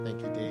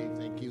Thank you, Dave.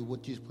 Thank you.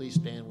 Would you please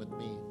stand with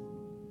me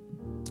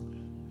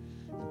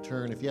and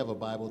turn, if you have a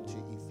Bible, to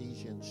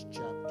Ephesians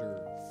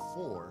chapter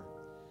 4.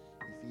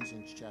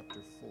 Ephesians chapter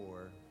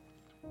 4.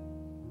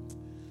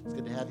 It's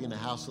good to have you in the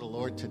house of the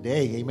Lord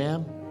today.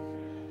 Amen.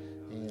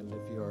 And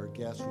if you are a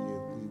guest,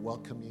 we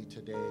welcome you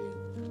today.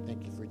 And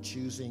thank you for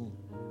choosing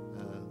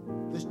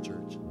this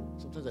church.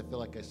 Sometimes I feel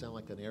like I sound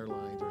like an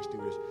airlines or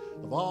stewardess.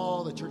 Of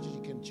all the churches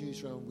you can choose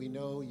from, we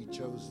know you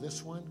chose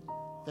this one.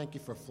 Thank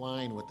you for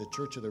flying with the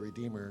Church of the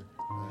Redeemer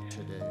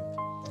today.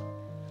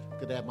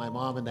 Good to have my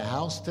mom in the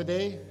house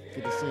today.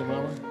 Good to see you,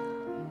 Mama.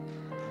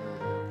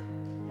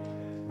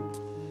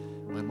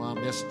 My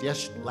mom missed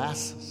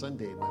last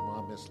Sunday. My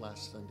mom missed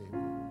last Sunday.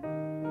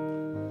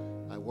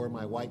 I wore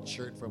my white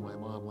shirt for my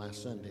mom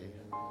last Sunday.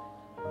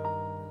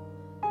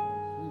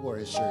 He wore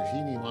his shirt.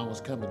 He knew Mom was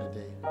coming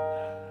today.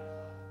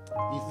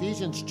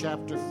 Ephesians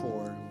chapter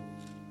 4.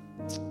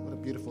 What a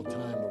beautiful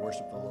time to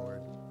worship the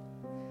Lord.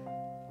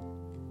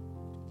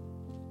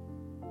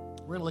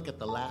 We're going to look at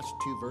the last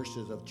two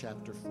verses of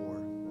chapter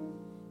 4.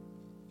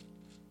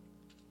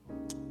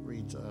 It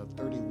reads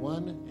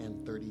 31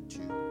 and 32.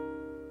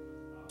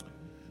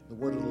 The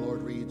word of the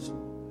Lord reads,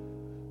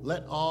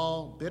 "Let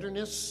all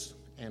bitterness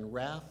and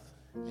wrath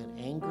and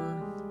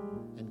anger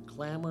and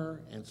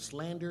clamor and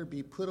slander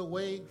be put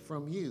away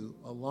from you,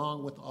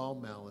 along with all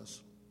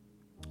malice.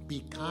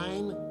 Be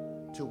kind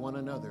to one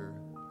another,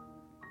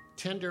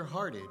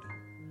 tender-hearted,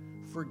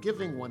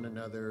 forgiving one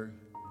another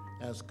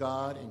as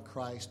God in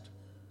Christ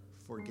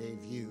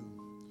forgave you."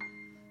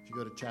 If you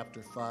go to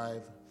chapter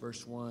 5,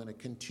 verse 1, it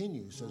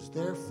continues, says,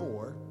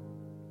 "Therefore,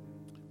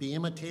 be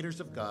imitators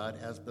of God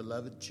as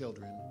beloved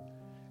children,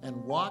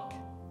 and walk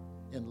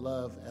in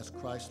love as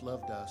Christ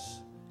loved us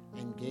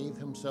and gave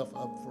himself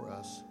up for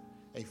us,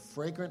 a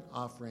fragrant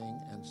offering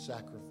and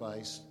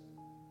sacrifice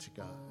to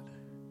God."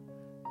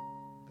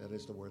 That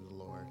is the word of the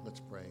Lord.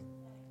 Let's pray.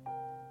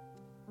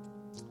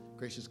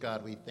 Gracious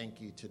God, we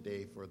thank you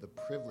today for the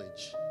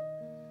privilege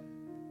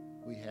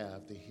we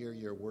have to hear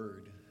your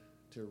word,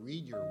 to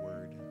read your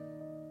word,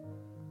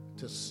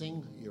 to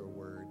sing your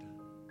word,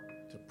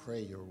 to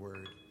pray your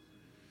word.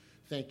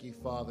 Thank you,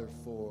 Father,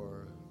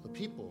 for the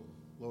people,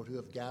 Lord, who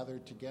have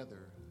gathered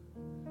together.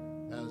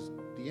 As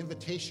the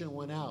invitation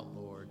went out,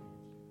 Lord,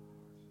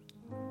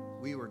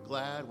 we were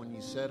glad when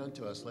you said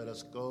unto us, "Let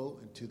us go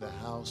into the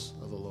house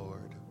of the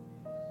Lord."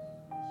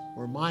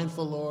 We're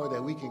mindful, Lord,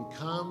 that we can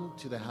come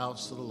to the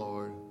house of the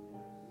Lord.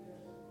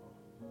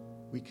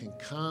 We can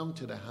come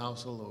to the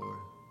house of the Lord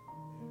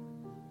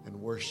and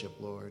worship,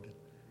 Lord.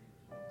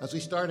 As we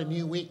start a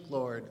new week,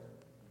 Lord,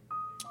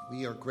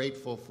 we are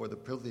grateful for the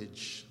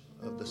privilege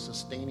of the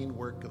sustaining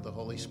work of the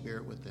Holy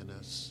Spirit within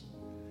us.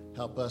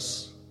 Help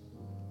us,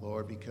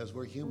 Lord, because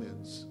we're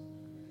humans.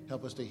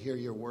 Help us to hear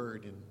your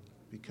word. And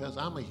because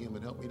I'm a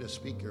human, help me to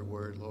speak your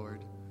word,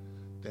 Lord,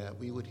 that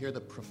we would hear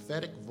the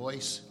prophetic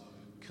voice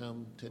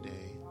come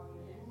today.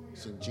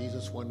 It's in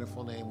Jesus'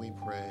 wonderful name we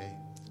pray.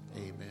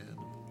 Amen.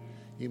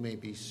 You may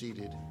be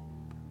seated.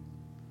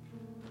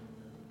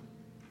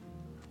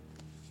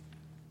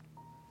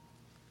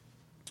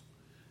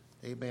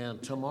 Amen.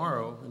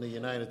 Tomorrow in the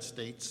United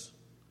States,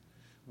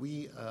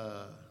 we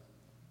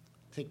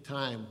take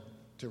time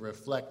to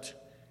reflect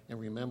and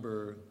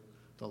remember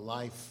the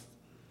life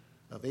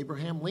of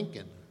Abraham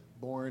Lincoln,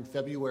 born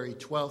February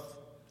 12th,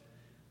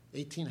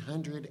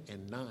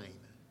 1809.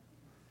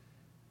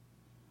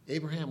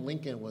 Abraham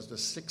Lincoln was the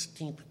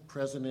 16th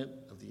president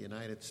of the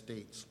United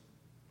States,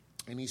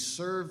 and he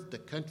served the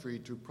country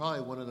through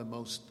probably one of the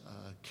most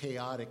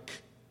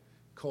chaotic,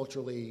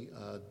 culturally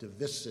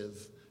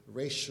divisive,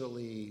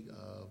 racially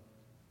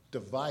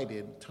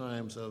divided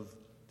times of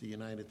the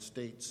United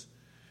States.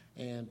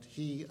 And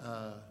he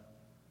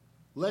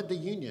led the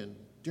Union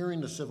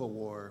during the Civil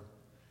War,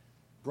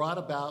 brought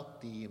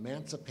about the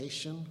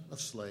emancipation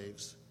of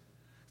slaves,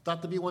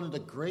 thought to be one of the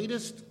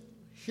greatest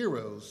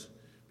heroes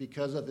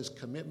because of his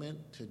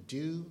commitment to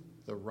do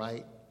the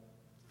right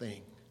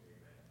thing.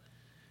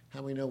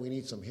 How many know we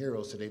need some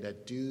heroes today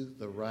that do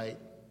the right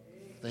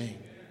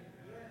thing?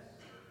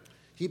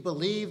 He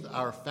believed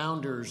our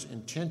founders'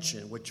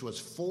 intention, which was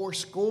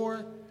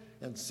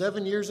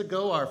 77 years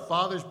ago, our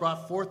fathers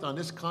brought forth on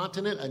this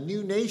continent a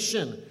new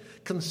nation,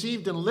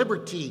 conceived in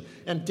liberty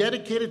and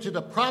dedicated to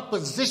the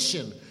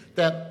proposition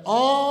that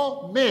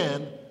all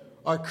men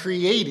are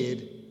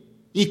created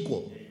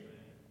equal.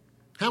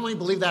 How many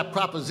believe that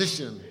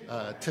proposition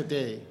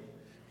today?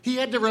 He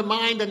had to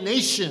remind a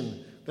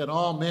nation that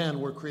all men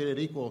were created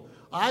equal.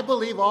 I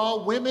believe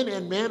all women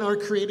and men are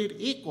created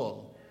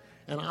equal.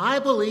 And I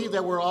believe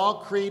that we're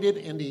all created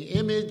in the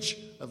image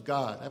of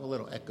God. I have a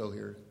little echo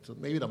here, so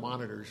maybe the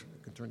monitors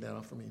can turn that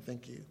off for me.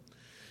 Thank you.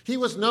 He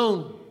was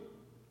known,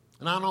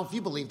 and I don't know if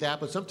you believe that,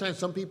 but sometimes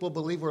some people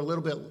believe we're a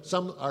little bit,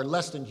 some are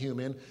less than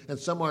human, and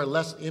some are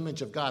less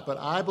image of God. But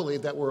I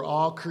believe that we're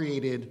all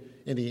created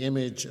in the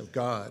image of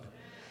God.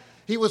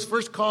 He was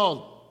first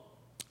called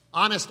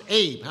Honest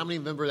Abe. How many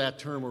remember that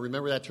term or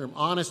remember that term,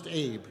 Honest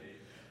Abe?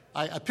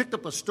 I picked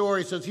up a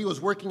story. It says he was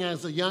working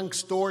as a young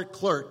store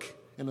clerk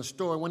in a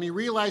store. When he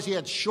realized he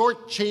had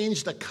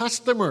shortchanged a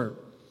customer,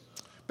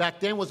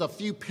 back then was a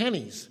few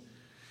pennies,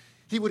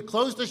 he would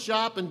close the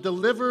shop and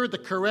deliver the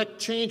correct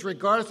change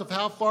regardless of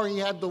how far he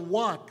had to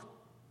walk.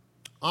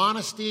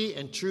 Honesty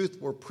and truth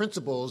were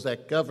principles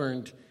that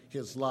governed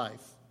his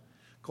life.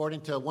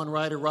 According to one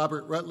writer,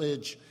 Robert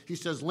Rutledge, he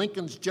says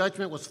Lincoln's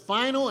judgment was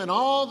final in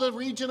all the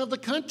region of the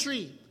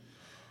country.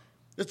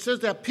 It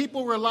says that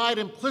people relied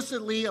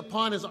implicitly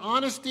upon his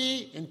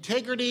honesty,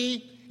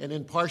 integrity, and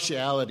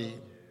impartiality.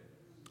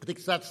 I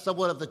think that's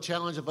somewhat of the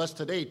challenge of us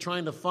today,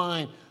 trying to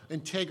find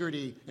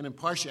integrity and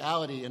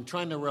impartiality and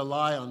trying to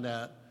rely on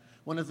that.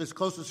 One of his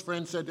closest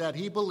friends said that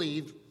he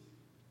believed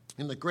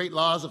in the great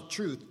laws of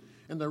truth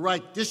and the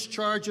right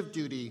discharge of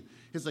duty,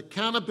 his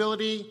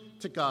accountability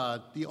to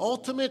God, the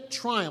ultimate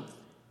triumph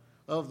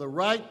of the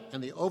right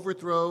and the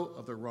overthrow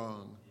of the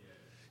wrong.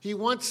 He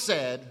once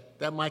said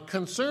that my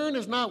concern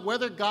is not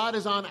whether God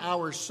is on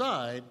our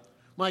side.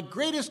 My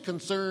greatest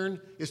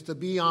concern is to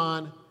be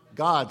on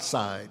God's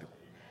side.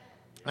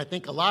 I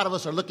think a lot of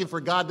us are looking for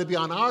God to be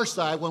on our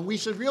side when we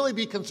should really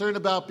be concerned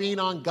about being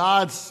on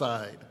God's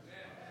side.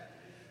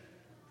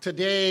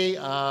 Today,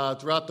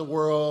 throughout the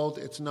world,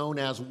 it's known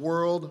as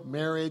World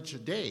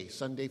Marriage Day,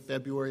 Sunday,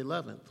 February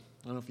 11th.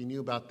 I don't know if you knew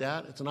about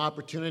that. It's an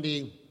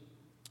opportunity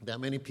that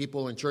many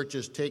people in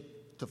churches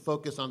take to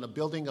focus on the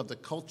building of the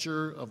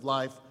culture of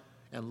life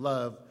and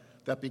love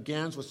that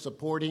begins with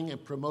supporting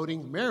and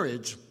promoting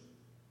marriage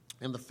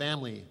and the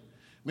family.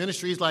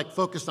 Ministries like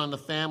Focus on the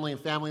Family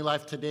and Family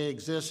Life Today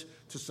exist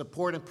to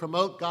support and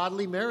promote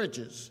godly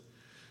marriages.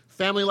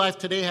 Family Life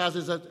Today has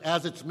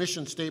as its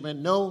mission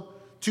statement,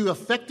 to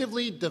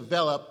effectively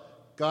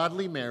develop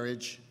godly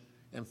marriage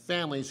and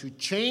families who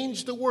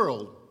change the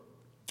world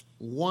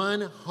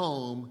one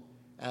home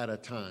at a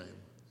time.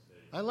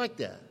 I like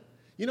that.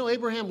 You know,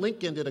 Abraham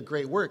Lincoln did a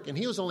great work, and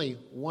he was only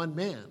one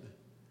man.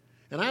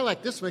 And I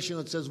like this mission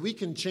that says we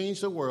can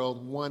change the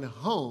world one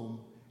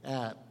home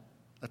at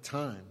a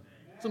time.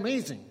 It's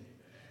amazing.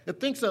 I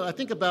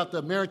think about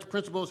the marriage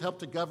principles help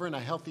to govern a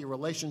healthy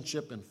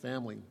relationship and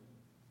family.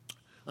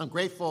 I'm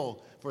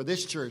grateful for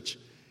this church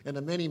and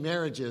the many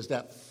marriages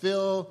that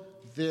fill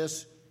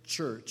this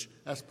church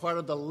as part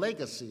of the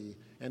legacy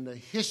and the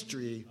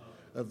history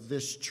of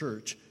this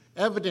church.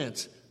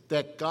 Evidence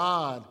that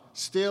God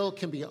still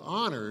can be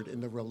honored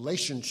in the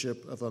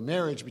relationship of a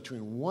marriage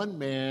between one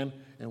man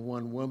and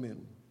one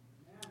woman.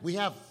 We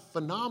have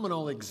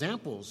phenomenal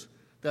examples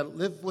that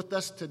live with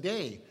us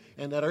today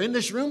and that are in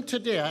this room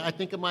today. I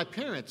think of my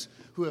parents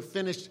who have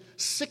finished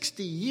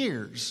 60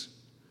 years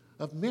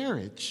of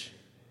marriage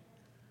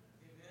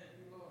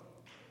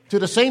to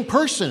the same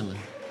person.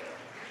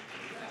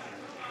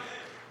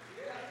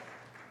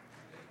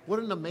 What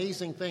an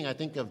amazing thing. I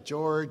think of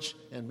George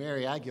and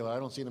Mary Aguilar. I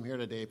don't see them here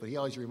today, but he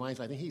always reminds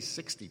me, I think he's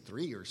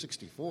 63 or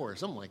 64 or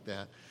something like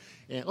that.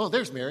 And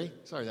there's Mary.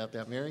 Sorry about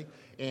that, Mary.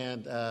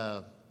 And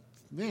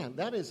man,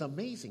 that is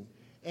amazing.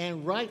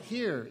 And right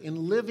here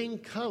in living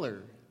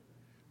color,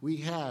 we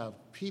have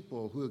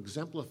people who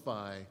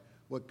exemplify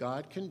what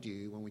God can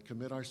do when we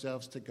commit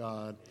ourselves to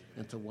God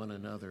and to one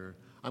another.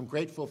 I'm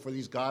grateful for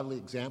these godly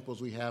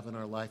examples we have in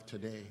our life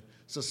today.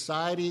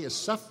 Society is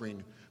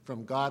suffering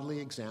from godly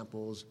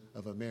examples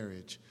of a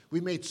marriage.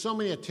 We made so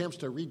many attempts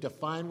to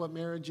redefine what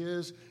marriage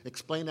is,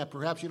 explain that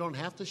perhaps you don't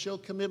have to show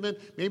commitment.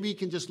 Maybe you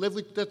can just live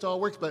with that's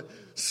all works. But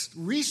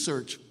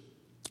research,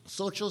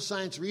 social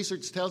science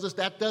research tells us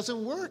that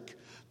doesn't work.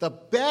 The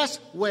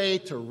best way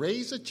to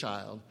raise a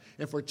child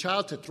and for a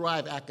child to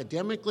thrive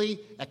academically,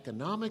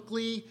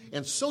 economically,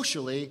 and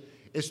socially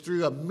is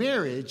through a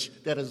marriage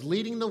that is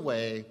leading the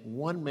way,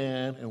 one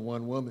man and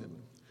one woman.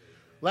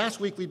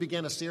 Last week we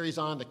began a series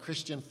on the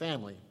Christian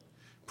family.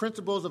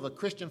 Principles of a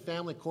Christian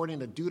family according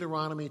to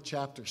Deuteronomy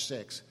chapter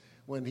 6.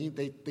 When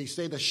they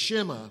say the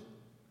Shema,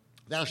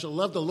 thou shalt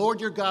love the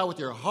Lord your God with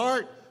your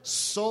heart,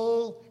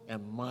 soul,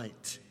 and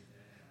might.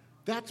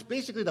 That's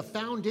basically the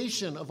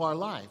foundation of our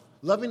life.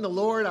 Loving the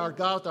Lord our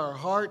God with our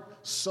heart,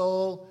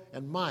 soul,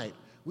 and might.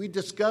 We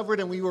discovered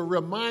and we were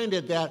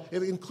reminded that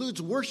it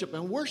includes worship.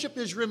 And worship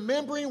is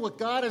remembering what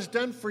God has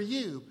done for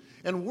you.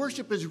 And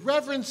worship is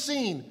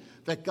reverencing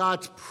that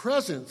God's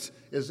presence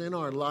is in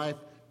our life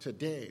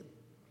today.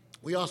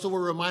 We also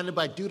were reminded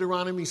by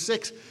Deuteronomy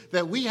 6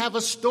 that we have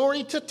a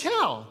story to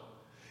tell.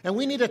 And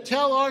we need to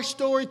tell our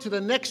story to the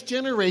next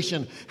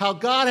generation, how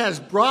God has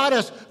brought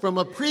us from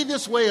a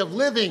previous way of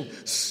living,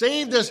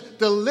 saved us,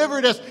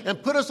 delivered us,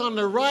 and put us on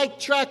the right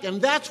track.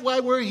 And that's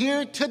why we're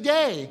here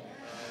today.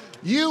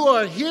 You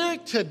are here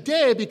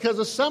today because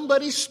of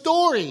somebody's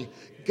story.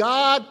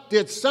 God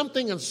did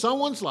something in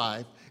someone's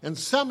life, and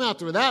somehow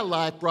through that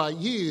life brought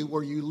you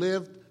where you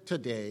live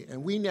today.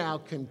 And we now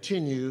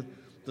continue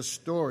the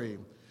story.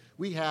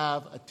 We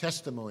have a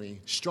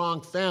testimony.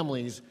 Strong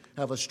families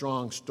have a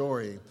strong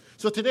story.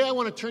 So today I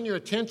want to turn your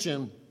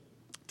attention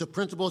to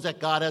principles that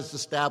God has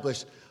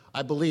established,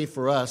 I believe,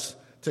 for us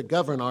to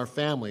govern our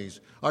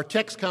families. Our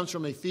text comes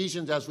from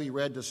Ephesians, as we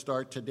read to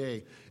start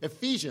today.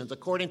 Ephesians,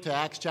 according to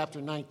Acts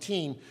chapter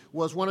 19,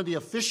 was one of the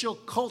official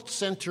cult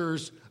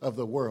centers of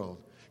the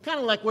world. Kind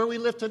of like where we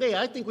live today.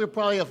 I think we're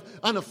probably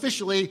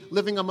unofficially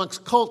living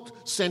amongst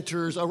cult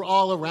centers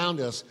all around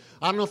us.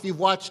 I don't know if you've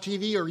watched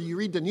TV or you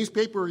read the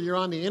newspaper or you're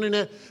on the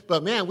internet,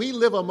 but man, we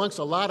live amongst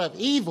a lot of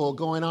evil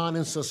going on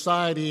in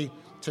society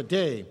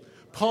today.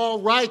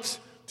 Paul writes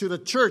to the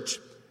church,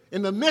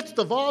 in the midst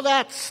of all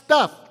that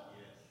stuff,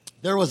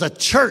 there was a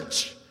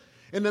church.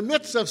 In the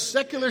midst of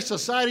secular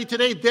society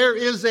today, there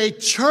is a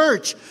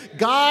church.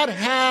 God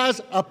has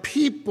a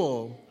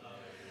people.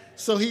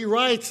 So he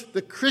writes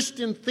the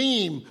Christian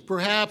theme,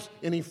 perhaps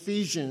in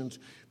Ephesians,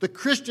 the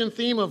Christian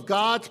theme of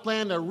God's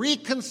plan to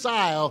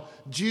reconcile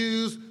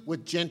Jews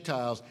with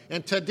Gentiles.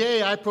 And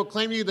today I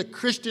proclaim to you the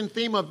Christian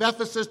theme of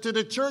Ephesus to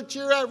the church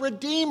here at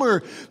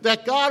Redeemer,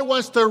 that God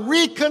wants to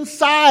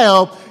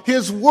reconcile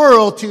his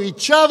world to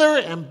each other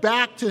and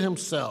back to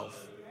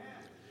himself.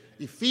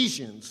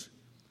 Ephesians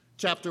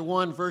chapter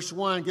 1, verse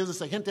 1 gives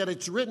us a hint that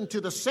it's written to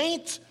the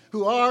saints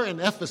who are in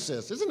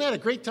Ephesus. Isn't that a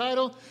great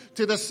title?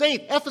 To the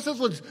saint. Ephesus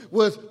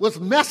was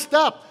messed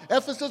up.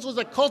 Ephesus was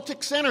a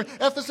cultic center.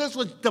 Ephesus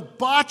was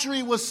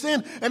debauchery, was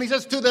sin. And he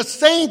says to the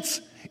saints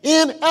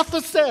in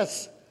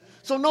Ephesus.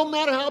 So no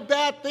matter how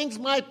bad things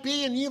might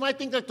be, and you might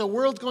think that the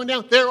world's going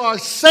down, there are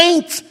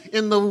saints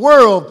in the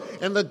world.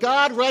 And the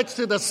God writes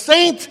to the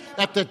saints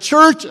at the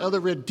Church of the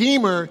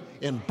Redeemer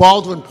in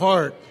Baldwin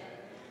Park.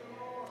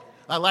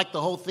 I like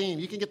the whole theme.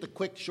 You can get the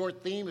quick,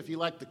 short theme if you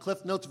like the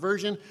Cliff Notes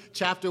version.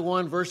 Chapter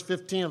 1, verse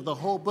 15 of the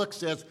whole book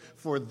says,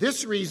 "For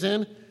this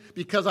reason,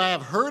 because I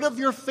have heard of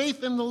your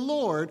faith in the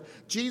Lord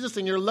Jesus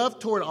and your love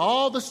toward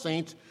all the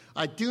saints,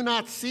 I do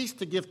not cease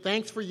to give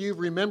thanks for you,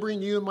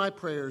 remembering you in my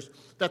prayers,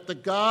 that the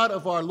God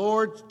of our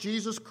Lord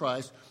Jesus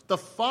Christ, the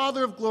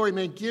Father of glory,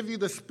 may give you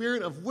the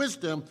spirit of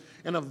wisdom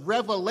and of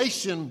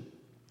revelation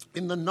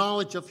in the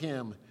knowledge of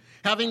him,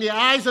 having the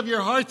eyes of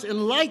your hearts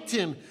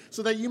enlightened,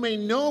 so that you may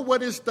know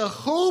what is the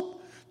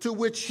hope to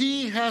which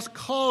he has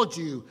called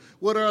you,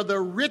 what are the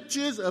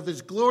riches of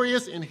his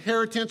glorious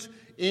inheritance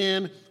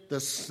in the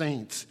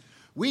saints."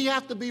 We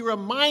have to be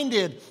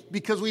reminded,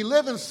 because we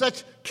live in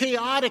such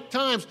chaotic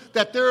times,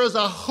 that there is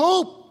a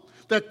hope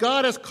that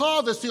God has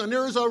called us to, and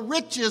there is a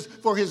riches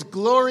for his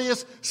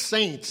glorious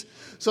saints.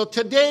 So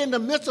today, in the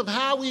midst of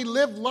how we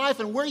live life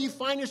and where you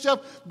find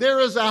yourself, there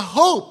is a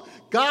hope.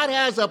 God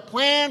has a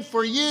plan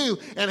for you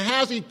and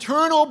has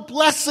eternal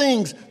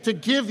blessings to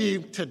give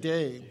you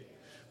today.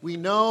 We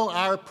know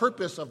our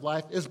purpose of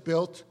life is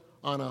built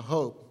on a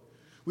hope.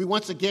 We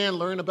once again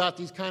learn about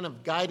these kind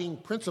of guiding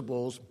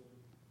principles.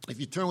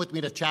 If you turn with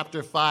me to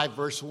chapter 5,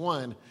 verse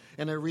 1,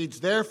 and it reads,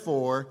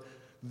 Therefore,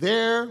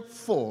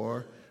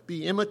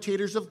 be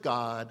imitators of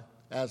God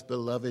as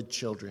beloved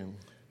children.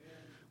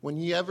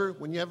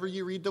 Whenever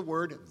you read the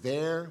word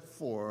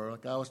therefore,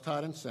 like I was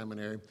taught in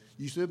seminary,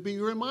 you should be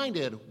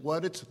reminded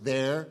what it's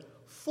there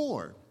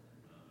for.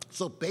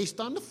 So based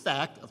on the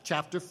fact of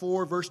chapter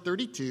 4, verse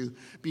 32,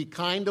 be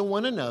kind to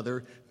one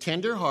another,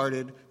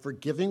 tender-hearted,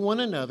 forgiving one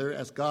another,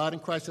 as God in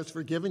Christ has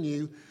forgiven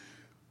you.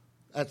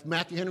 As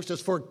Matthew Henry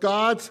says, for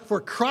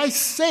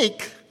Christ's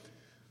sake,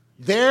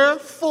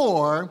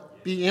 therefore,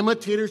 be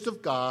imitators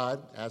of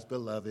God as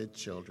beloved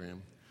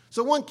children.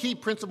 So one key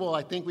principle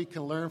I think we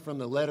can learn from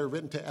the letter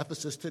written to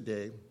Ephesus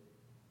today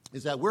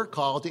is that we're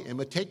called to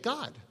imitate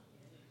God.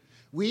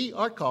 We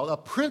are called, a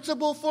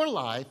principle for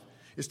life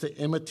is to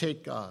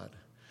imitate God.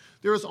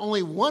 There is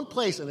only one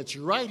place, and it's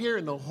right here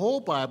in the whole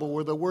Bible,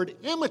 where the word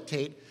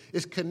imitate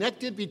is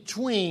connected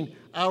between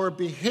our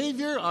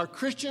behavior, our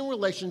Christian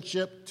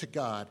relationship to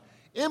God.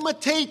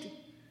 Imitate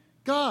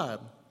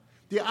God.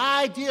 The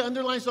idea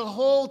underlines the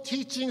whole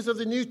teachings of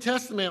the New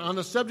Testament on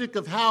the subject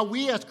of how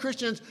we as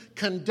Christians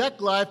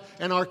conduct life,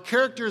 and our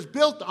character is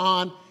built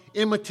on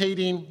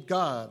imitating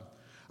God.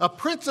 A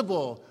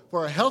principle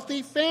for a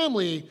healthy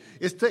family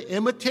is to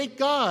imitate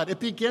God. It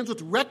begins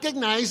with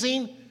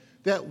recognizing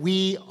that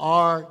we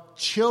are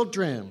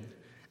children,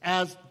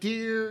 as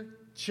dear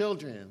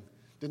children.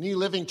 The New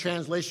Living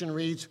Translation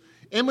reads,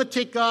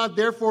 imitate God,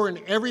 therefore, in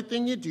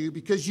everything you do,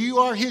 because you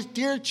are his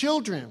dear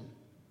children.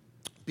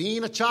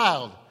 Being a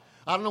child,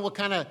 I don't know what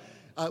kind of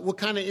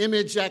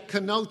image that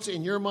connotes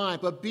in your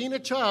mind, but being a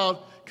child,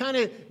 kind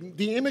of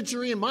the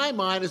imagery in my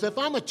mind is if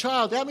I'm a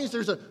child, that means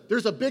there's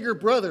a bigger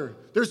brother,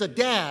 there's a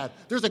dad,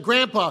 there's a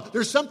grandpa,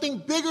 there's something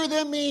bigger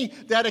than me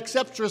that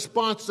accepts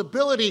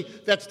responsibility,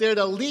 that's there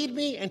to lead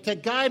me and to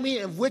guide me,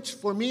 and which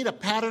for me to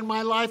pattern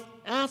my life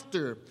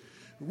after.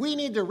 We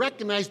need to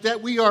recognize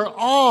that we are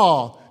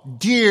all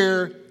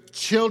dear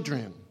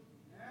children.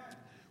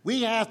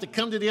 We have to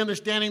come to the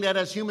understanding that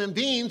as human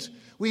beings,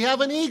 we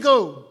have an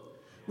ego.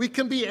 We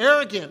can be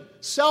arrogant,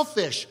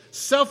 selfish,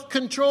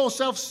 self-controlled,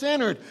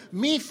 self-centered,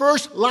 me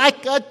first,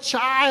 like a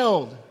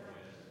child.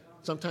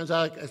 Sometimes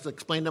I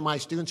explain to my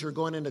students who are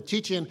going into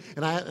teaching,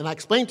 and I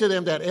explain to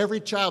them that every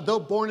child, though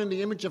born in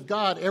the image of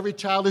God, every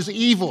child is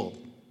evil.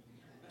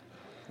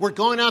 We're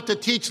going out to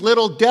teach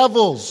little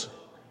devils.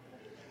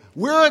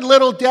 We're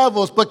little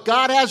devils, but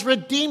God has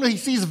redeemed us. He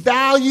sees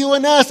value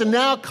in us and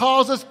now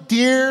calls us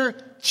dear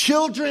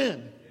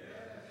children.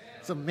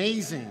 It's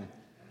amazing.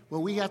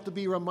 Well, we have to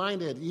be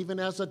reminded, even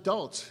as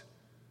adults,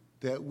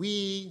 that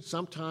we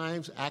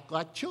sometimes act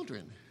like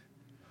children.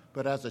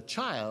 But as a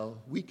child,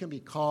 we can be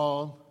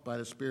called by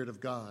the Spirit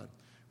of God.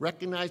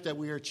 Recognize that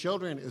we are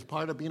children is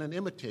part of being an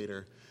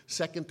imitator.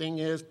 Second thing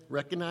is,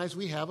 recognize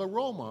we have a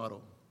role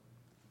model.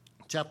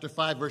 Chapter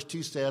 5, verse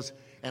 2 says,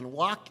 and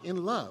walk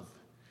in love,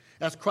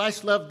 as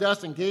Christ loved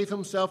us and gave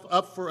himself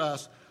up for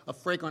us, a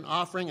fragrant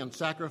offering and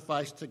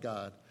sacrifice to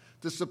God.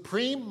 The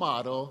supreme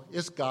model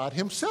is God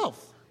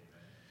himself.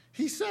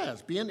 He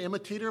says, be an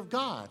imitator of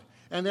God.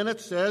 And then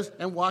it says,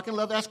 and walk in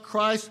love as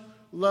Christ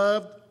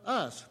loved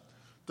us.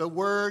 The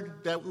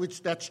word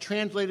that's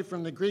translated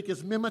from the Greek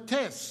is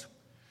mimetes.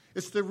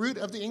 It's the root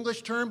of the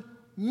English term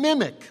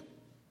mimic.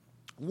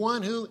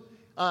 One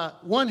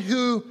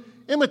who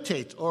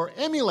imitates or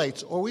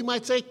emulates, or we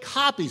might say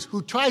copies,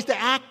 who tries to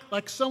act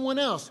like someone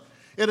else.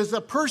 It is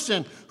a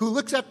person who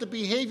looks at the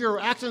behavior or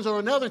actions of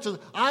another and says,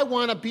 I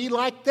want to be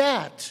like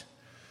that.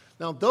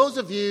 Now, those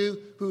of you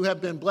who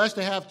have been blessed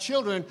to have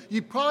children,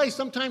 you probably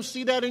sometimes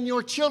see that in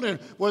your children,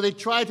 where they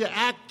try to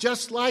act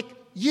just like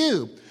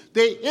you.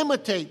 They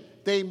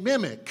imitate, they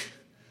mimic.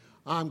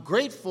 I'm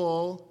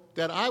grateful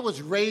that I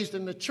was raised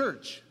in the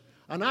church.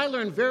 And I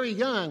learned very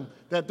young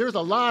that there's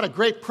a lot of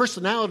great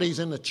personalities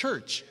in the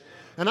church.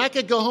 And I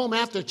could go home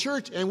after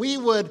church and we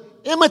would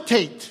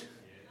imitate.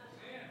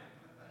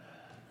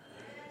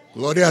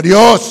 Gloria a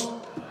Dios.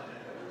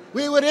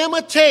 We would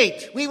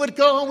imitate. We would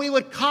go home, we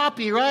would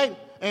copy, right?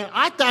 And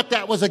I thought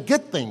that was a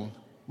good thing.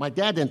 My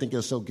dad didn't think it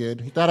was so good.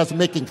 He thought I was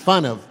making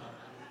fun of.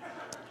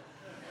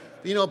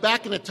 You know,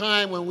 back in the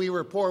time when we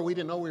were poor, we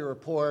didn't know we were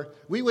poor.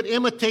 We would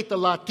imitate the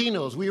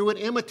Latinos. We would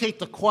imitate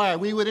the choir.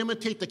 We would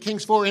imitate the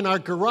King's Four in our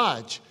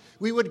garage.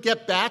 We would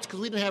get bats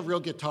because we didn't have real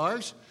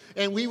guitars.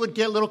 And we would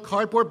get little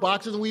cardboard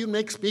boxes and we would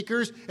make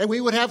speakers. And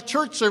we would have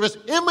church service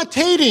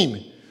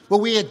imitating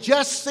what we had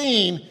just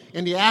seen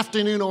in the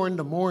afternoon or in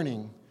the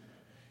morning.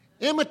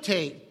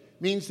 Imitate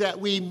means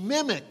that we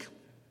mimic.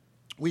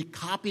 We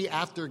copy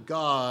after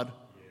God,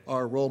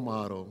 our role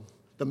model.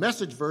 The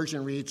Message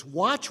version reads,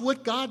 watch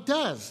what God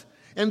does,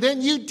 and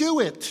then you do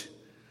it.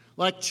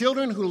 Like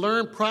children who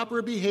learn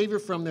proper behavior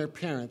from their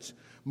parents,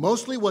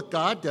 mostly what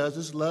God does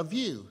is love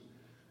you.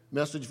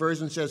 Message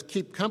version says,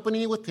 keep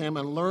company with him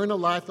and learn a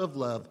life of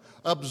love.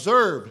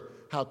 Observe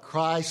how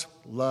Christ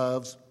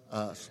loves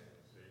us.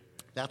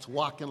 That's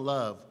walk in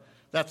love.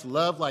 That's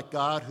love like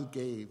God who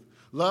gave.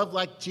 Love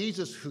like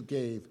Jesus who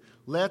gave.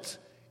 Let's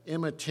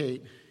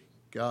imitate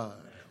God.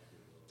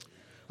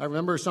 I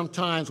remember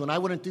sometimes when I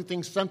wouldn't do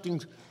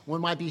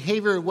when my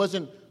behavior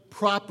wasn't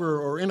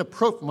proper or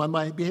inappropriate, when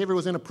my behavior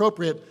was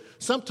inappropriate,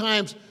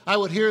 sometimes I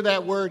would hear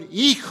that word,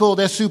 hijo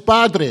de su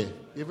padre.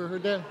 You ever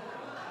heard that?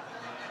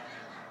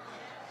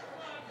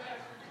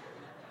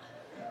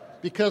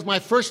 Because my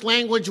first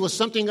language was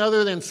something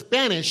other than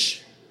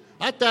Spanish,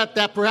 I thought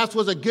that perhaps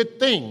was a good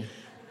thing.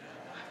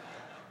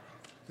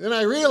 Then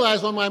I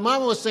realized when my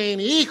mama was saying,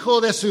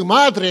 hijo de su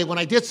madre, when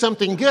I did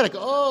something good, I go,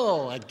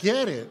 oh, I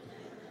get it.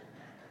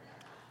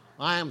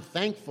 I am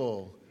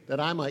thankful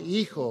that I'm a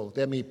hijo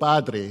de mi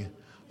padre.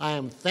 I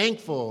am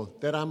thankful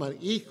that I'm an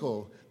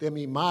hijo de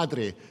mi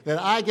madre,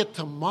 that I get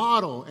to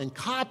model and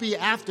copy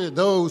after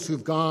those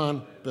who've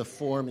gone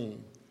before me.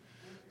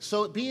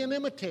 So be an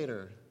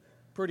imitator.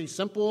 Pretty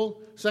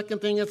simple.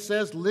 Second thing it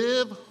says,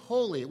 live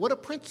holy. What a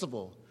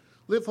principle.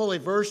 Live holy.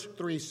 Verse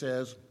 3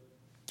 says,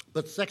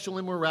 but sexual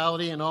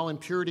immorality and all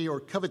impurity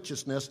or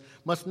covetousness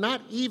must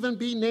not even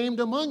be named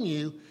among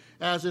you,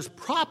 as is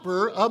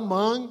proper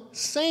among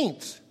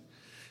saints.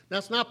 Now,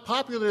 it's not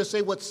popular to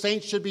say what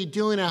saints should be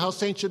doing and how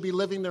saints should be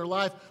living their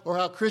life or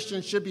how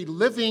Christians should be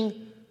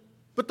living.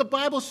 But the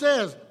Bible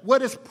says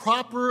what is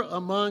proper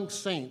among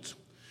saints.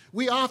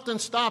 We often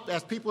stop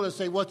as people to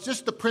say, well, it's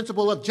just the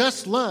principle of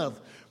just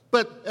love.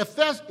 But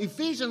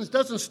Ephesians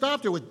doesn't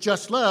stop there with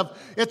just love.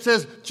 It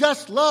says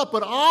just love,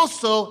 but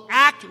also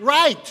act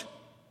right.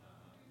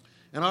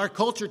 In our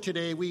culture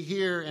today, we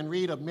hear and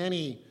read of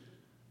many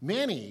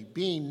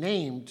being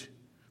named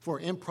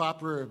for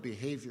improper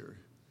behavior.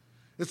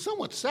 It's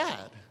somewhat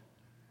sad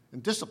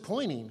and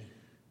disappointing.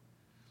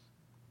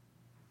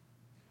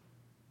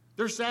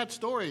 There's sad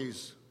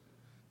stories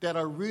that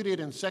are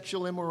rooted in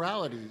sexual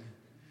immorality.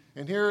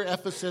 And here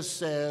Ephesus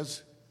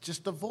says,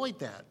 just avoid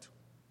that.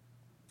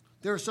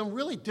 There are some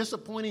really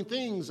disappointing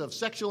things of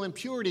sexual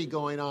impurity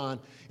going on,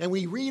 and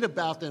we read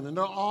about them, and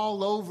they're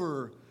all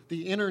over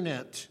the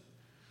internet.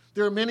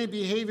 There are many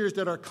behaviors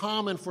that are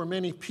common for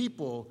many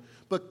people,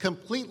 but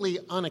completely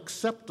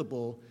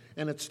unacceptable.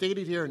 And it's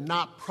stated here,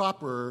 not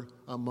proper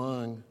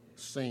among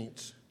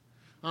saints.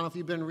 I don't know if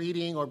you've been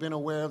reading or been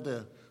aware of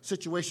the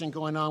situation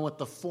going on with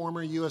the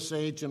former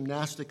USA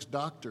gymnastics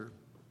doctor.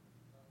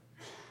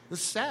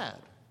 It's sad.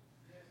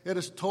 It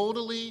is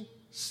totally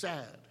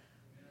sad.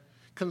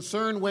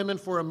 Concerned Women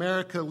for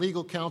America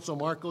legal counsel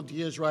Marco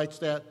Diaz writes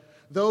that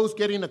those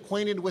getting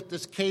acquainted with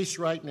this case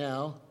right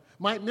now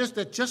might miss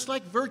that just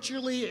like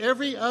virtually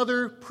every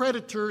other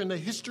predator in the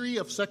history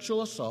of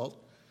sexual assault,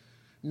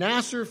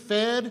 Nassar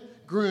fed,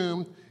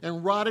 groomed,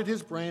 and rotted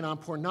his brain on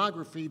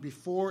pornography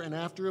before and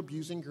after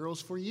abusing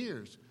girls for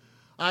years.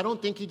 I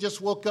don't think he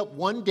just woke up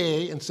one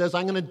day and says,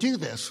 I'm going to do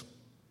this.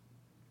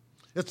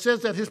 It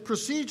says that his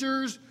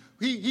procedures,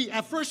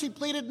 at first he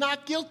pleaded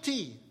not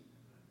guilty.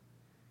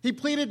 He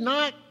pleaded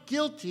not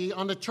guilty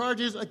on the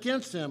charges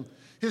against him.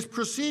 His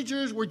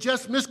procedures were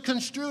just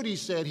misconstrued, he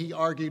said, he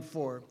argued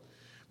for.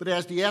 But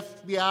as the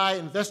FBI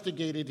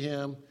investigated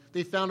him,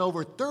 they found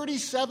over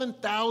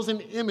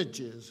 37,000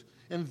 images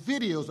and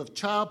videos of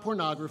child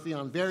pornography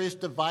on various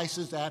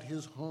devices at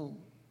his home.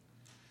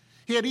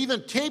 He had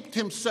even taped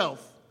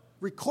himself,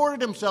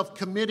 recorded himself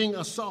committing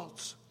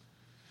assaults.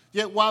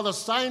 Yet while the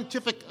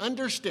scientific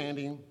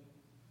understanding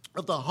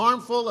of the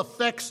harmful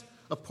effects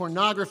of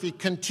pornography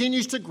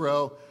continues to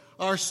grow,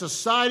 our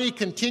society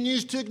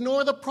continues to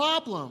ignore the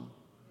problem.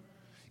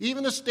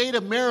 Even the state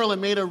of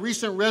Maryland made a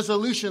recent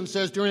resolution,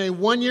 says during a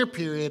one-year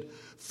period,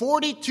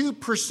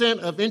 42%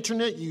 of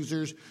internet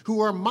users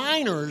who are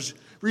minors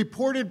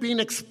reported being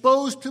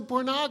exposed to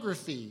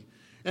pornography.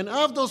 And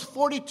of those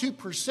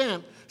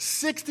 42%,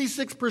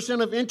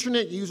 66% of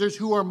internet users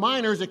who are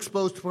minors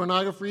exposed to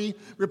pornography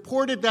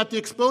reported that the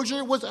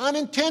exposure was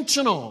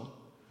unintentional.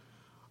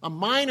 A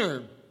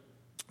minor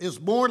is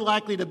more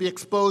likely to be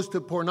exposed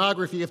to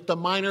pornography if the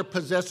minor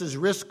possesses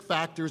risk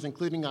factors,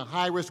 including a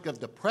high risk of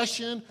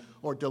depression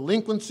or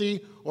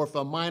delinquency, or if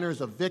a minor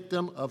is a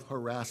victim of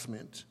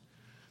harassment.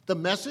 The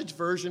Message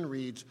version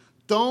reads,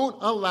 "Don't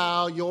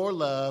allow your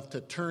love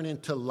to turn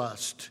into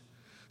lust,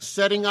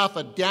 setting off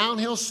a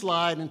downhill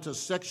slide into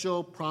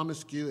sexual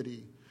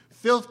promiscuity,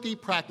 filthy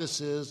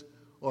practices,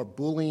 or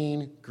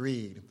bullying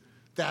greed."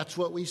 That's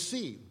what we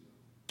see.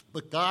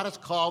 But God has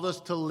called us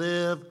to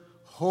live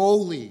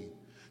holy.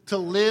 To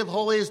live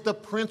holy is the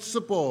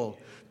principle.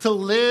 To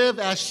live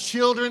as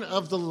children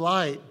of the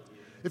light.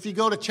 If you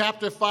go to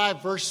chapter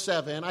 5, verse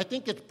 7, I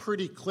think it's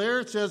pretty clear.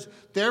 It says,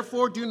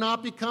 "Therefore do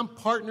not become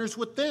partners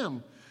with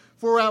them.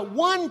 For at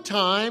one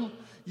time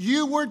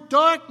you were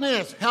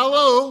darkness."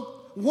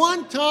 Hello.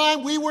 One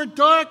time we were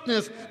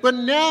darkness, but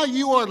now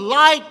you are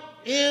light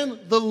in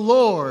the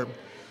Lord.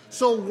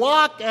 So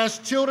walk as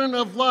children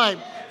of light,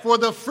 for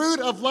the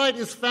fruit of light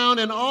is found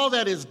in all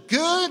that is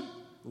good,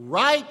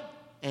 right,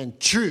 and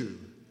true.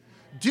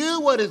 Do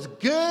what is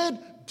good,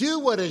 do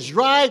what is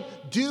right,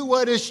 do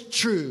what is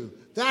true.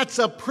 That's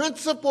a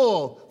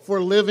principle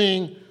for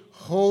living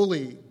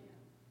holy.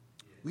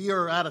 We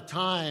are at a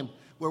time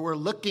where we're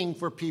looking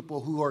for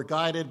people who are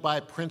guided by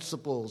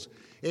principles.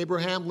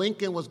 Abraham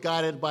Lincoln was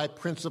guided by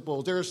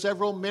principles. There are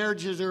several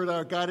marriages that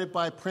are guided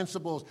by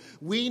principles.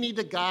 We need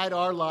to guide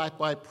our life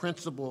by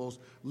principles,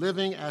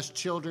 living as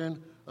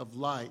children of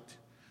light.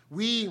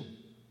 We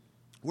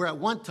were at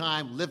one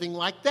time living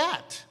like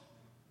that.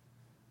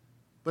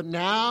 But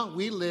now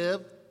we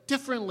live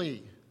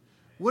differently.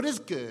 What is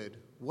good?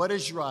 What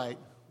is right?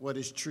 What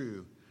is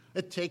true?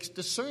 It takes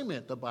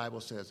discernment, the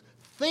Bible says.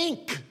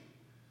 Think.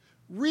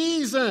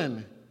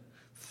 Reason.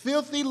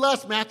 Filthy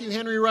lust, Matthew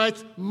Henry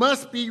writes,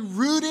 must be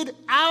rooted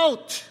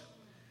out.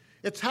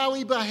 It's how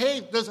we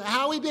behave. Does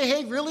how we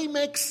behave really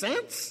make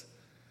sense?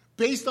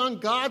 Based on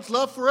God's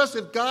love for us,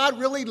 if God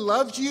really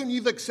loves you and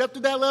you've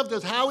accepted that love,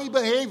 does how we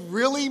behave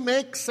really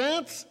make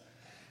sense?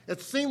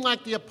 It seemed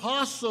like the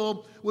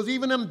apostle was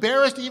even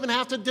embarrassed to even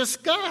have to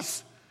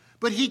discuss.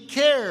 But he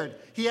cared.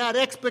 He had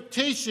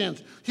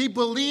expectations. He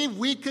believed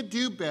we could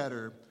do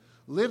better.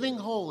 Living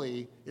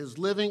holy is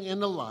living in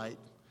the light.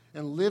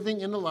 And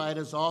living in the light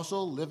is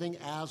also living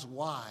as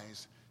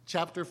wise.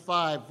 Chapter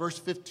 5, verse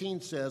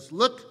 15 says,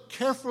 "Look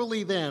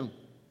carefully then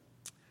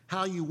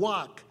how you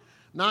walk,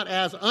 not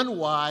as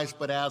unwise,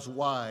 but as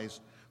wise,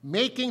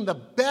 making the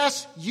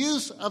best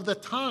use of the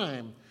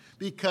time,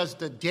 because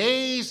the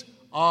days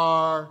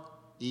are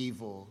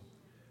evil."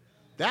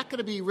 That could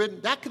have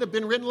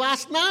been written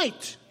last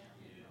night.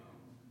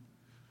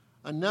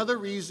 Another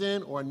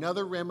reason or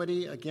another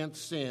remedy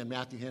against sin,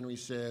 Matthew Henry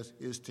says,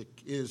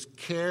 is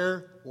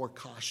care or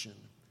caution.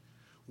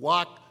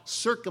 Walk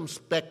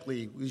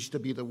circumspectly, used to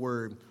be the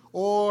word,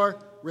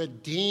 or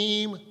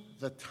redeem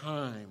the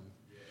time.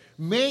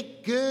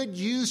 Make good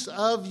use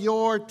of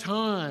your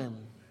time.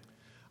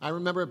 I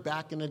remember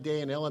back in the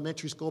day in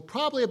elementary school,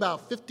 probably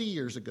about 50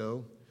 years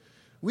ago,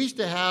 we used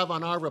to have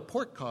on our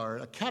report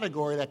card a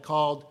category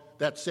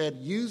that said,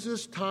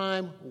 "uses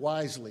time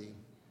wisely."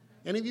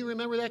 Any of you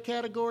remember that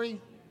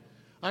category?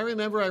 I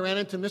remember I ran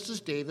into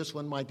Mrs. Davis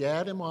when my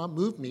dad and mom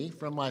moved me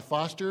from my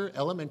foster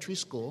elementary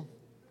school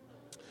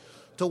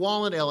to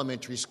Walnut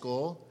Elementary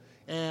School,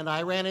 and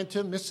I ran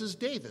into Mrs.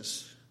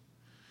 Davis.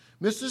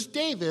 Mrs.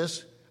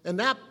 Davis, in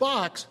that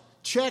box,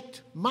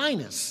 checked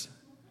minus.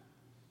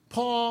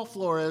 Paul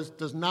Flores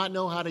does not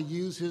know how to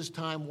use his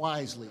time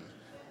wisely.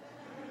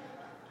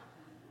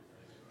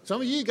 Some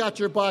of you got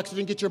your box,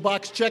 didn't get your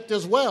box checked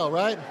as well,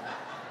 right?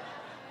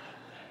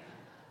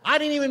 I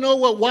didn't even know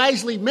what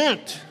wisely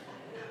meant.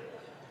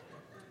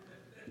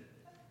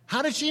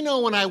 How did she know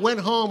when I went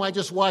home I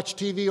just watched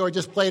TV or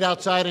just played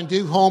outside and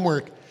do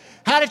homework?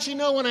 How did she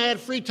know when I had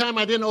free time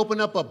I didn't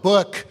open up a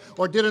book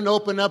or didn't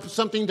open up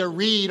something to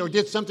read or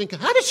did something?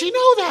 How did she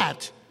know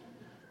that?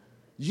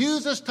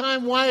 Use this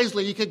time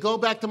wisely. You could go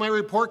back to my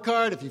report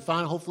card. If you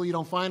find, hopefully you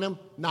don't find them,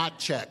 not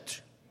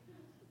checked.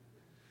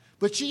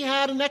 But she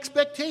had an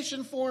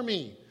expectation for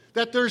me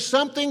that there's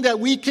something that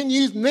we can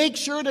use. Make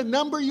sure to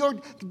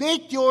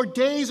make your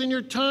days and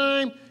your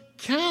time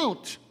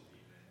count.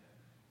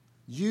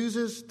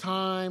 Uses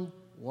time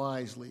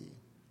wisely.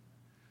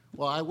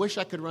 Well, I wish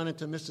I could run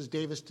into Mrs.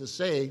 Davis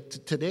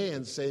today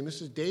and say,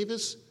 Mrs.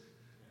 Davis,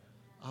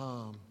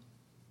 I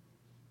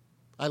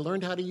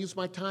learned how to use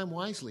my time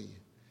wisely.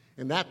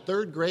 And that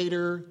third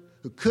grader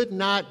who could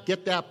not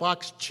get that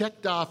box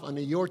checked off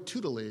under your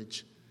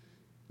tutelage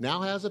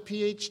now has a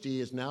PhD,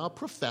 is now a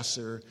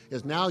professor,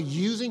 is now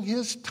using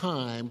his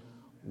time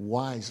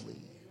wisely.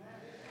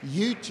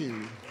 You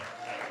too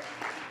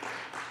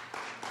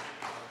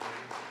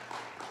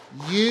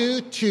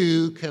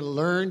can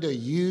learn to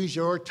use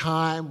your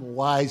time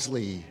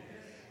wisely.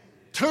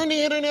 Turn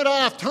the internet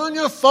off. Turn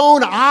your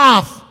phone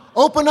off.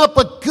 Open up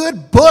a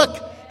good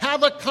book.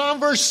 Have a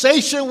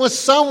conversation with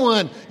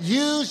someone.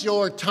 Use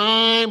your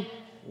time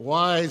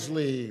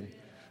wisely.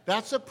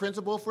 That's a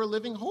principle for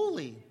living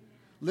holy.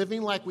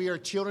 Living like we are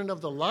children of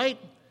the light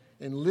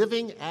and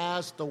living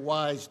as the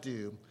wise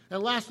do.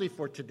 And lastly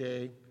for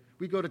today,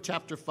 we go to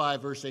chapter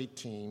 5, verse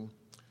 18.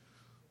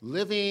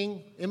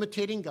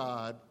 Imitating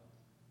God,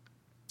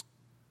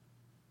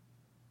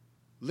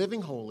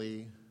 living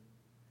holy,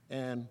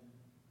 and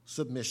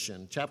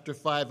submission. Chapter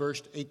 5,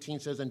 verse 18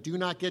 says, and do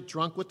not get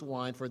drunk with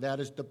wine, for that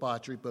is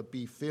debauchery, but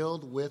be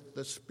filled with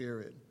the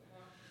Spirit.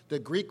 The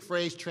Greek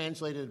phrase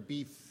translated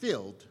be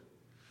filled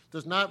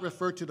does not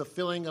refer to the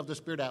filling of the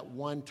Spirit at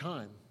one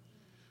time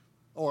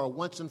or a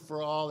once and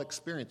for all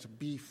experience.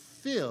 Be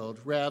filled,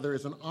 rather,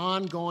 is an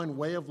ongoing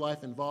way of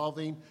life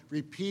involving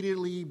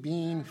repeatedly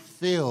being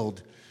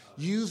filled,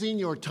 using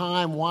your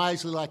time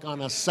wisely like on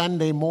a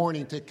Sunday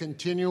morning to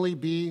continually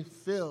be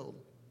filled.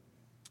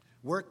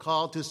 We're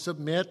called to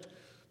submit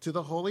to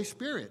the Holy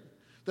Spirit.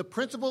 The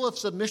principle of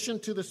submission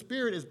to the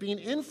Spirit is being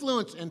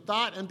influenced in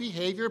thought and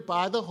behavior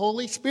by the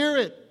Holy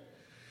Spirit.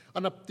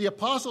 And the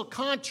apostle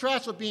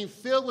contrasts with being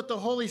filled with the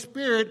Holy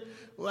Spirit,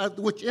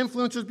 which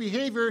influences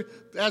behavior,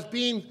 as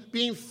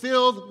being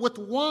filled with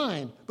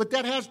wine. But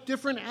that has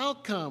different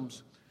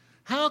outcomes.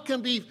 How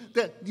can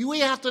we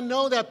have to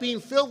know that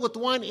being filled with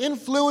wine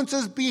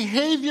influences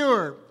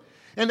behavior.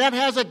 And that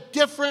has a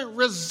different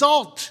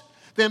result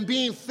than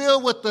being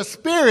filled with the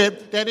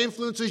Spirit that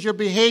influences your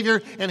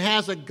behavior and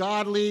has a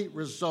godly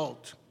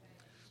result.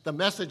 The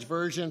Message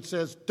version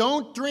says,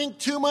 don't drink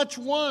too much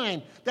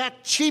wine.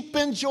 That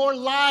cheapens your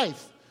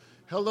life.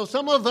 Although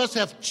some of us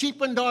have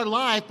cheapened our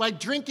life by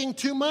drinking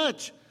too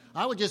much.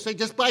 I would just say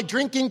just by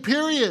drinking,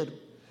 period.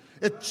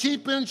 It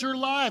cheapens your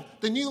life.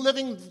 The New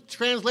Living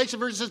Translation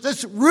version says,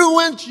 this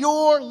ruins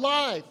your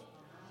life.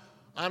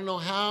 I don't know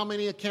how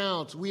many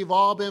accounts we've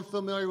all been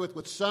familiar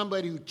with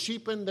somebody who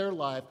cheapened their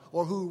life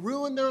or who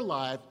ruined their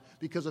life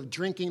because of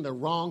drinking the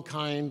wrong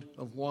kind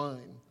of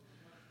wine.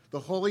 The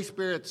Holy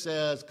Spirit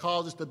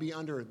calls us to be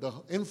under the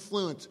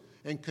influence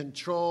and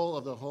control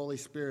of the Holy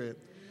Spirit.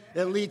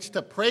 It leads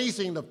to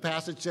praising, the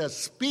passage says,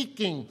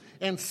 speaking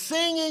and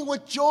singing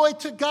with joy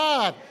to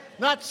God.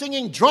 Not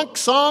singing drunk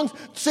songs,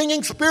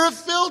 singing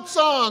Spirit-filled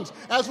songs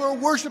as we're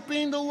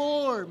worshiping the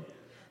Lord.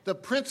 The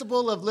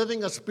principle of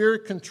living a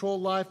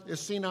Spirit-controlled life is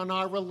seen on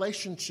our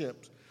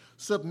relationships.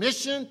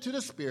 Submission to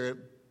the Spirit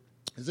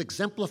is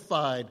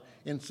exemplified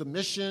in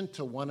submission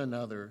to one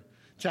another.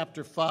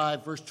 Chapter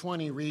 5, verse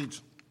 20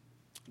 reads,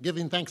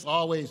 giving thanks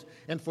always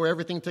and for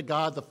everything to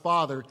God the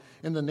Father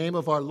in the name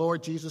of our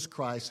Lord Jesus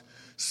Christ,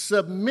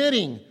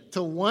 submitting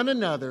to one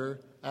another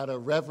out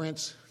of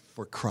reverence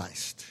for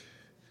Christ.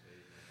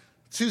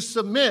 To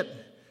submit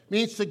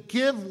means to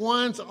give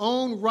one's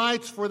own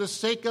rights for the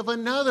sake of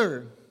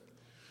another.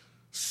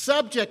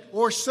 Subject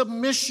or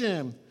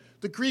submission.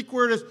 The Greek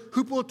word is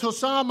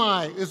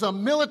hupotosamai, is a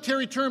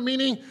military term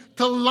meaning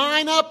to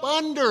line up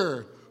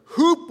under.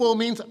 Hupo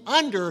means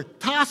under.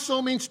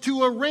 Tasso means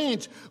to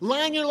arrange.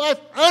 Line your life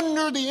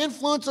under the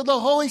influence of the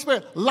Holy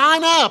Spirit.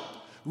 Line up.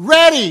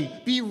 Ready.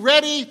 Be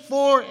ready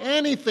for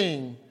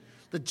anything.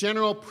 The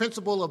general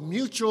principle of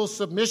mutual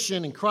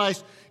submission in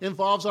Christ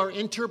involves our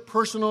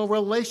interpersonal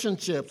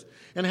relationships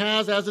and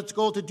has as its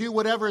goal to do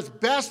whatever is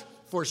best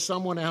for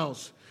someone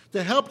else,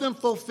 to help them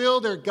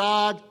fulfill their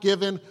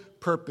God-given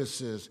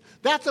purposes.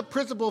 That's a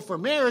principle for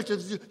marriage.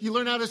 Is you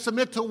learn how to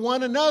submit to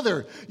one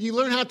another. You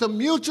learn how to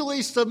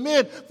mutually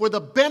submit for the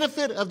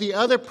benefit of the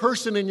other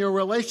person in your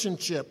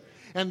relationship.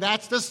 And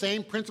that's the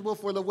same principle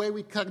for the way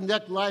we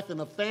conduct life in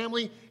a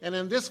family and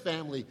in this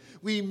family.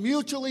 We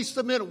mutually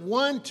submit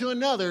one to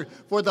another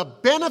for the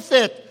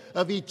benefit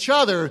of each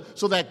other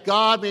so that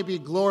God may be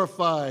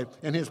glorified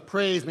and His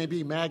praise may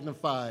be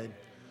magnified.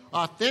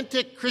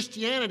 Authentic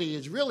Christianity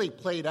is really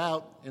played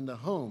out in the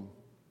home.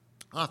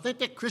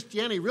 Authentic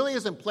Christianity really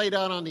isn't played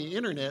out on the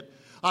internet.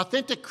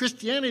 Authentic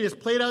Christianity is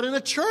played out in a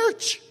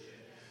church.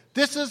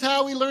 This is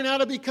how we learn how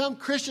to become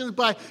Christians,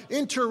 by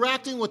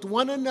interacting with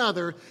one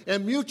another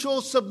and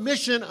mutual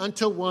submission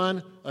unto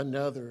one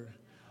another.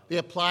 They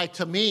apply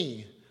to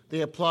me.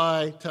 They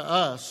apply to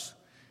us.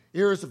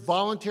 Here is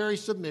voluntary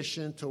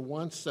submission to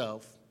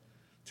oneself,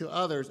 to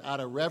others, out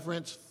of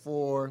reverence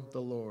for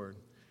the Lord.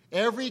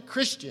 Every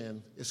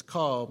Christian is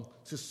called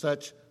to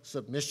such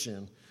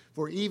submission.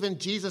 For even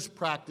Jesus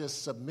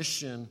practiced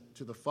submission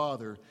to the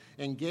Father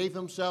and gave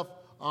himself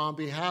on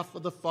behalf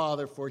of the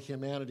Father for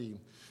humanity.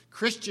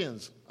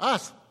 Christians,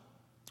 us,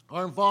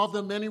 are involved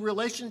in many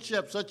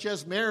relationships such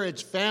as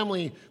marriage,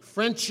 family,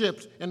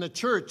 friendships, and the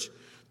church.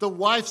 The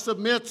wife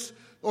submits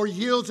or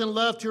yields in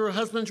love to her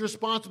husband's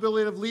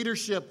responsibility of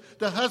leadership.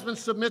 The husband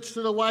submits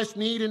to the wife's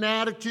need and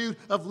attitude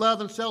of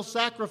love and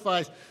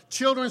self-sacrifice.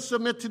 Children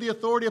submit to the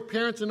authority of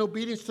parents in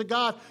obedience to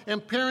God.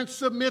 And parents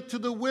submit to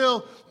the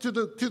will, to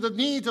the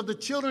needs of the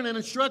children and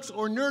instructs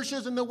or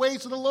nourishes in the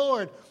ways of the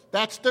Lord.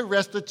 That's the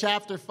rest of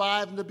chapter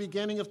 5 and the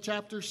beginning of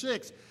chapter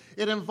 6.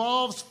 It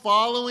involves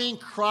following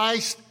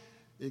Christ's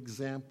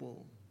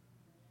example.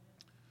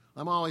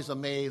 I'm always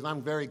amazed.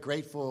 I'm very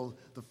grateful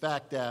the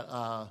fact that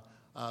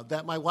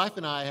that my wife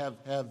and I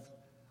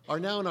are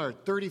now in our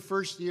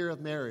 31st year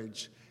of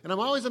marriage. And I'm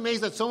always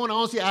amazed that someone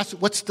always asks,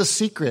 what's the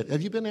secret?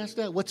 Have you been asked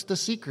that? What's the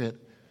secret?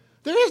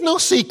 There is no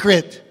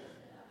secret.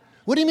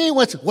 What do you mean,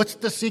 what's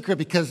the secret?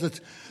 Because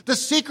the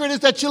secret is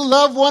that you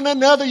love one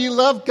another, you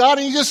love God,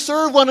 and you just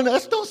serve one another.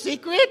 That's no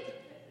secret.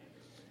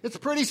 It's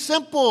pretty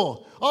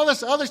simple. All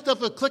this other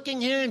stuff of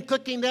clicking here and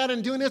clicking that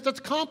and doing this, that's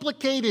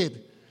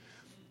complicated.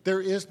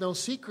 There is no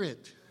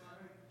secret.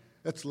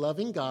 It's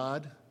loving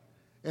God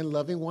and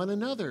loving one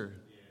another.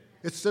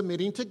 It's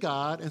submitting to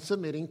God and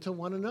submitting to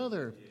one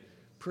another.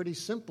 Pretty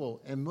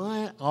simple. And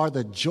are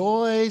the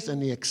joys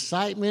and the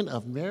excitement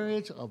of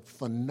marriage a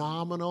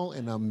phenomenal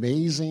and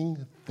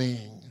amazing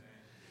thing.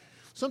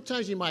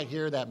 Sometimes you might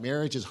hear that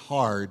marriage is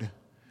hard.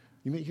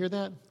 You may hear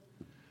that?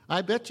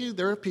 I bet you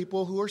there are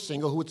people who are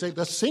single who would say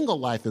the single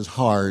life is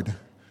hard.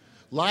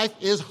 Life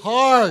is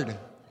hard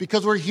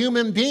because we're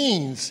human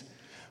beings.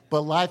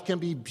 But life can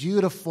be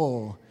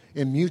beautiful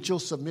in mutual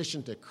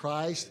submission to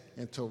Christ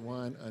and to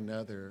one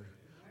another.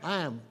 I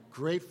am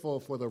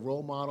grateful for the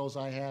role models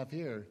I have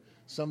here.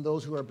 Some of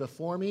those who are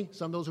before me,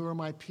 some of those who are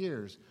my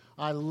peers.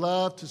 I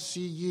love to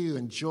see you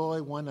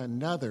enjoy one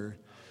another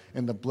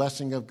and the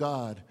blessing of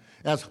God.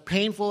 As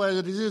painful as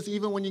it is,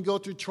 even when you go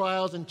through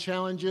trials and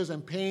challenges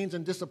and pains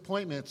and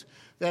disappointments,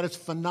 that is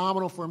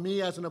phenomenal for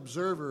me as an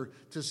observer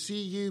to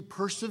see you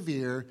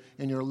persevere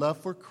in your love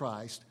for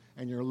Christ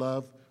and your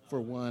love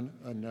for one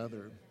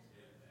another.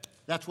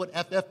 That's what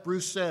F.F.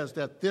 Bruce says,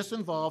 that this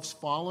involves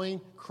following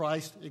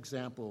Christ's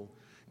example.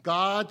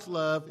 God's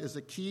love is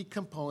a key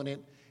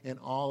component in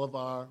all of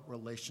our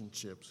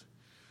relationships.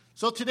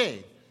 So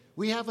today,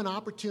 we have an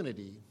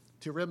opportunity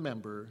to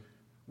remember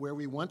where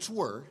we once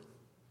were.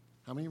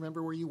 How many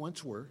remember where you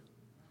once were?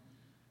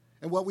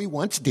 And what we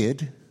once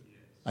did.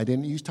 I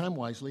didn't use time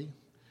wisely.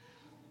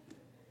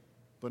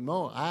 But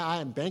no,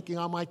 I am banking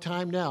on my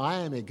time now.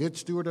 I am a good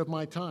steward of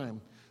my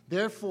time.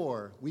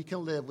 Therefore, we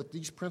can live with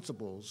these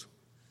principles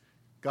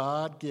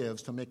God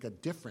gives to make a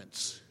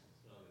difference.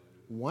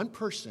 One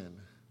person,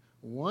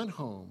 one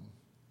home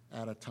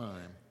at a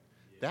time.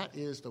 That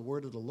is the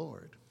word of the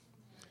Lord.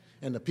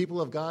 And the people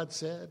of God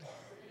said,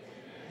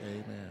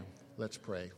 Amen. Let's pray.